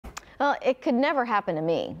Well, it could never happen to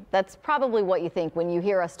me. That's probably what you think when you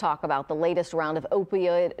hear us talk about the latest round of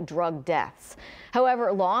opioid drug deaths.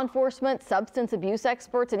 However, law enforcement, substance abuse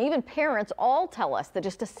experts, and even parents all tell us that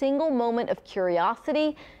just a single moment of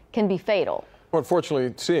curiosity can be fatal. Well,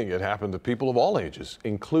 unfortunately, seeing it happen to people of all ages,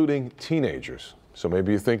 including teenagers. So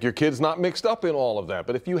maybe you think your kid's not mixed up in all of that,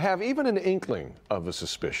 but if you have even an inkling of a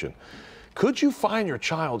suspicion, could you find your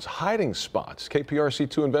child's hiding spots?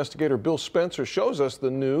 KPRC2 investigator Bill Spencer shows us the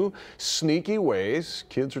new, sneaky ways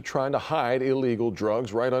kids are trying to hide illegal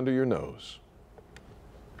drugs right under your nose.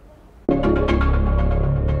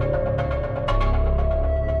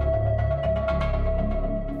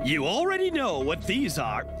 You already know what these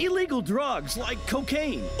are. Illegal drugs like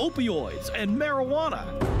cocaine, opioids, and marijuana.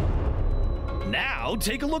 Now,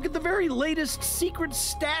 take a look at the very latest secret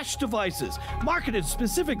stash devices, marketed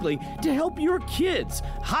specifically to help your kids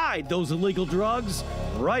hide those illegal drugs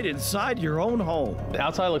right inside your own home. The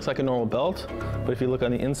outside looks like a normal belt, but if you look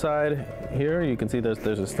on the inside here, you can see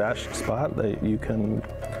there's a stash spot that you can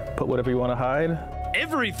put whatever you want to hide.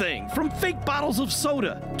 Everything from fake bottles of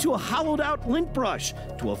soda to a hollowed out lint brush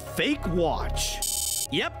to a fake watch.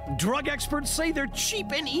 Yep, drug experts say they're cheap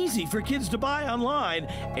and easy for kids to buy online,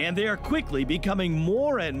 and they are quickly becoming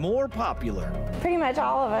more and more popular. Pretty much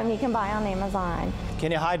all of them you can buy on Amazon.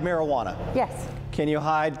 Can you hide marijuana? Yes. Can you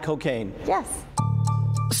hide cocaine? Yes.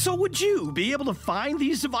 So would you be able to find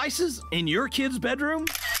these devices in your kid's bedroom?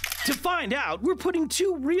 To find out, we're putting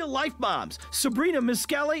two real-life moms, Sabrina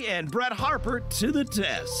Miskelly and Brett Harper, to the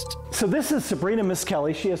test. So this is Sabrina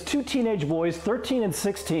Miskelly. She has two teenage boys, 13 and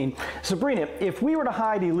 16. Sabrina, if we were to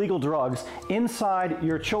hide illegal drugs inside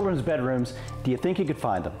your children's bedrooms, do you think you could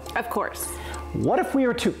find them? Of course. What if we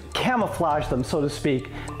were to camouflage them, so to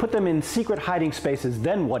speak, put them in secret hiding spaces,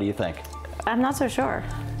 then what do you think? I'm not so sure.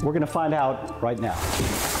 We're going to find out right now.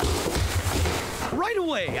 Right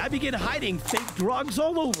away, I begin hiding fake drugs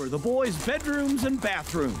all over the boys' bedrooms and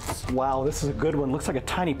bathrooms. Wow, this is a good one. Looks like a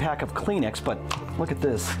tiny pack of Kleenex, but look at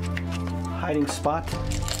this. Hiding spot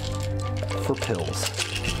for pills.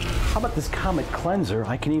 How about this Comet cleanser?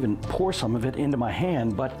 I can even pour some of it into my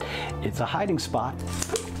hand, but it's a hiding spot.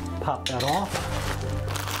 Pop that off.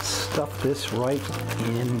 Stuff this right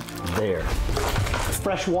in there.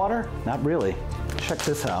 Fresh water? Not really. Check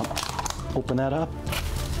this out. Open that up.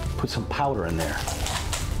 Put some powder in there.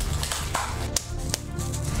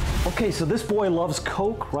 Okay, so this boy loves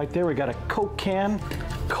Coke. Right there, we got a Coke can.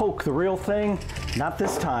 Coke, the real thing. Not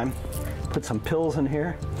this time. Put some pills in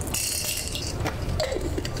here.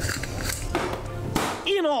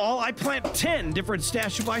 In all, I plant 10 different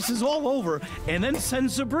stash devices all over and then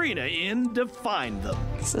send Sabrina in to find them.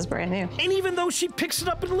 This is brand new. And even though she picks it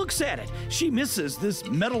up and looks at it, she misses this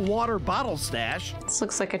metal water bottle stash. This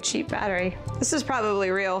looks like a cheap battery. This is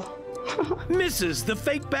probably real. Misses the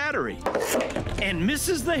fake battery. And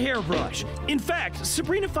misses the hairbrush. In fact,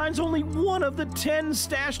 Sabrina finds only one of the 10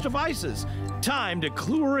 stash devices. Time to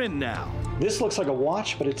clue her in now. This looks like a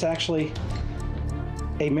watch, but it's actually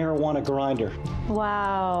a marijuana grinder.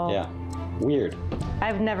 Wow. Yeah, weird.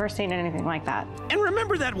 I've never seen anything like that. And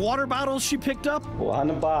remember that water bottle she picked up? Well, on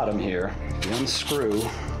the bottom here, you unscrew.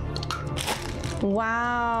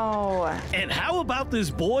 Wow. And how about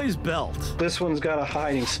this boy's belt? This one's got a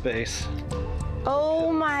hiding space.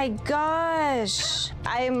 Oh my gosh.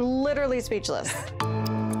 I am literally speechless.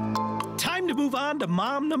 Time to move on to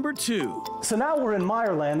mom number 2. So now we're in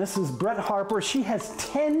Meyerland. This is Brett Harper. She has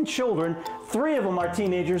 10 children. 3 of them are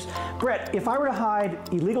teenagers. Brett, if I were to hide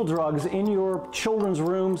illegal drugs in your children's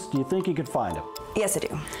rooms, do you think you could find them? Yes, I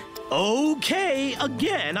do. Okay,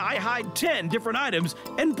 again, I hide 10 different items,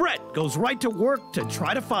 and Brett goes right to work to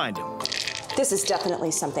try to find them. This is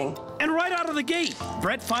definitely something. And right out of the gate,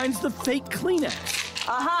 Brett finds the fake Kleenex.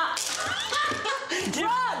 Aha!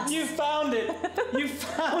 Drugs! You found it. You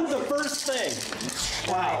found the first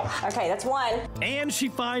thing. Wow. Okay, that's one. And she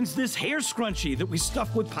finds this hair scrunchie that we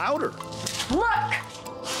stuff with powder. Look!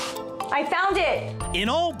 I found it! In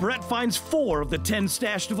all, Brett finds 4 of the 10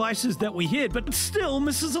 stash devices that we hid, but still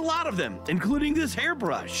misses a lot of them, including this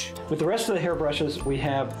hairbrush. With the rest of the hairbrushes, we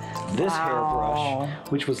have this hairbrush,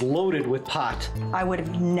 which was loaded with pot. I would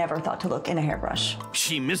have never thought to look in a hairbrush.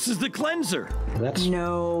 She misses the cleanser. That's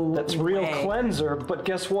real way. cleanser, but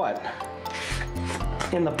guess what?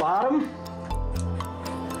 In the bottom,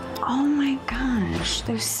 Oh my gosh,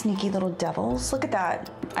 those sneaky little devils. Look at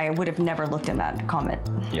that. I would have never looked in that comment.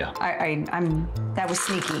 Yeah. That was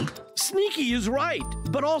sneaky. Sneaky is right,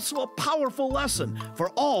 but also a powerful lesson for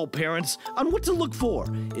all parents on what to look for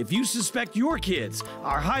if you suspect your kids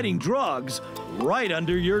are hiding drugs right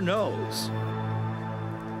under your nose.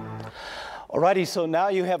 Alrighty, so now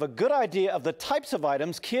you have a good idea of the types of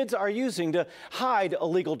items kids are using to hide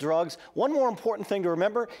illegal drugs. One more important thing to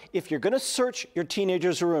remember, if you're going to search your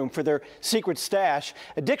teenager's room for their secret stash,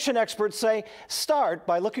 addiction experts say start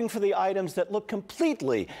by looking for the items that look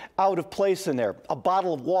completely out of place in there. A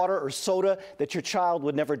bottle of water or soda that your child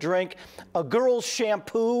would never drink, a girl's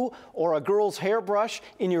shampoo or a girl's hairbrush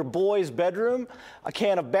in your boy's bedroom, a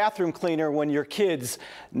can of bathroom cleaner when your kids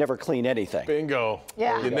never clean anything. Bingo.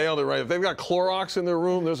 Yeah. You nailed it right. If they've got Clorox in their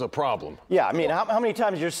room, there's a problem. Yeah, I mean, how many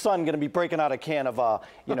times is your son going to be breaking out a can of,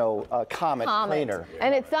 Comet cleaner?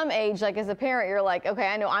 And at some age, like as a parent, you're like, okay,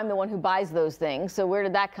 I know I'm the one who buys those things, so where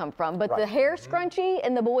did that come from? But the hair scrunchie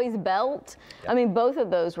and the boy's belt, I mean, both of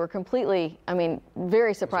those were completely,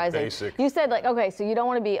 very surprising. Basic. You said, like, okay, so you don't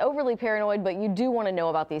want to be overly paranoid, but you do want to know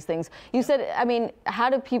about these things. You said, how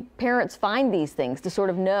do parents find these things to sort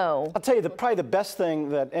of know? I'll tell you, probably the best thing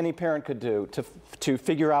that any parent could do to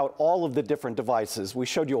figure out all of the different devices. We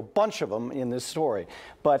showed you a bunch of them in this story,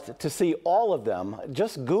 but to see all of them,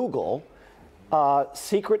 just Google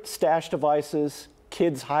secret stash devices,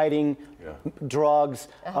 kids hiding drugs,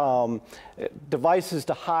 devices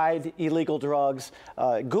to hide illegal drugs.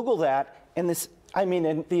 Google that, and this.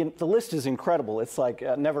 And the list is incredible. It's like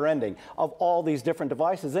never ending of all these different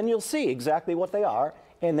devices, and you'll see exactly what they are.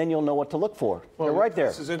 And then you'll know what to look for. Well, they're right there.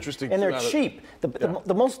 This is interesting. And they're cheap.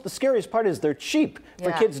 The scariest part is they're cheap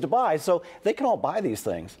for kids to buy, so they can all buy these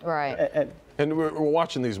things. Right. And we're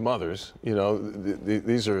watching these mothers.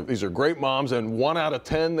 These are great moms, and 1 out of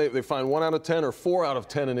 10 they find 1 out of 10 or 4 out of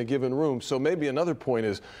 10 in a given room. So maybe another point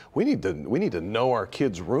is we need to know our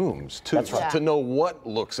kids' rooms too. That's right. To know what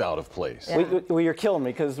looks out of place. Yeah. Well, you're killing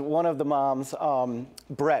me, because one of the moms,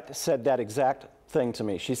 Brett, said that exact thing to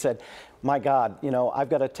me. She said, my God, I've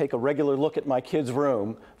got to take a regular look at my kid's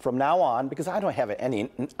room from now on, because I don't have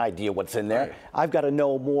any idea what's in there. Right. I've got to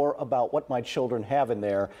know more about what my children have in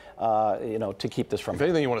there, to keep this from. If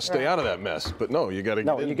anything, you want to stay out of that mess, but no, you got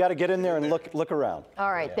to. You got to get in there and look around.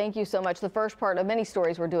 All right, thank you so much. The first part of many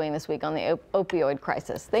stories we're doing this week on the opioid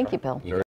crisis. Thank you, Bill.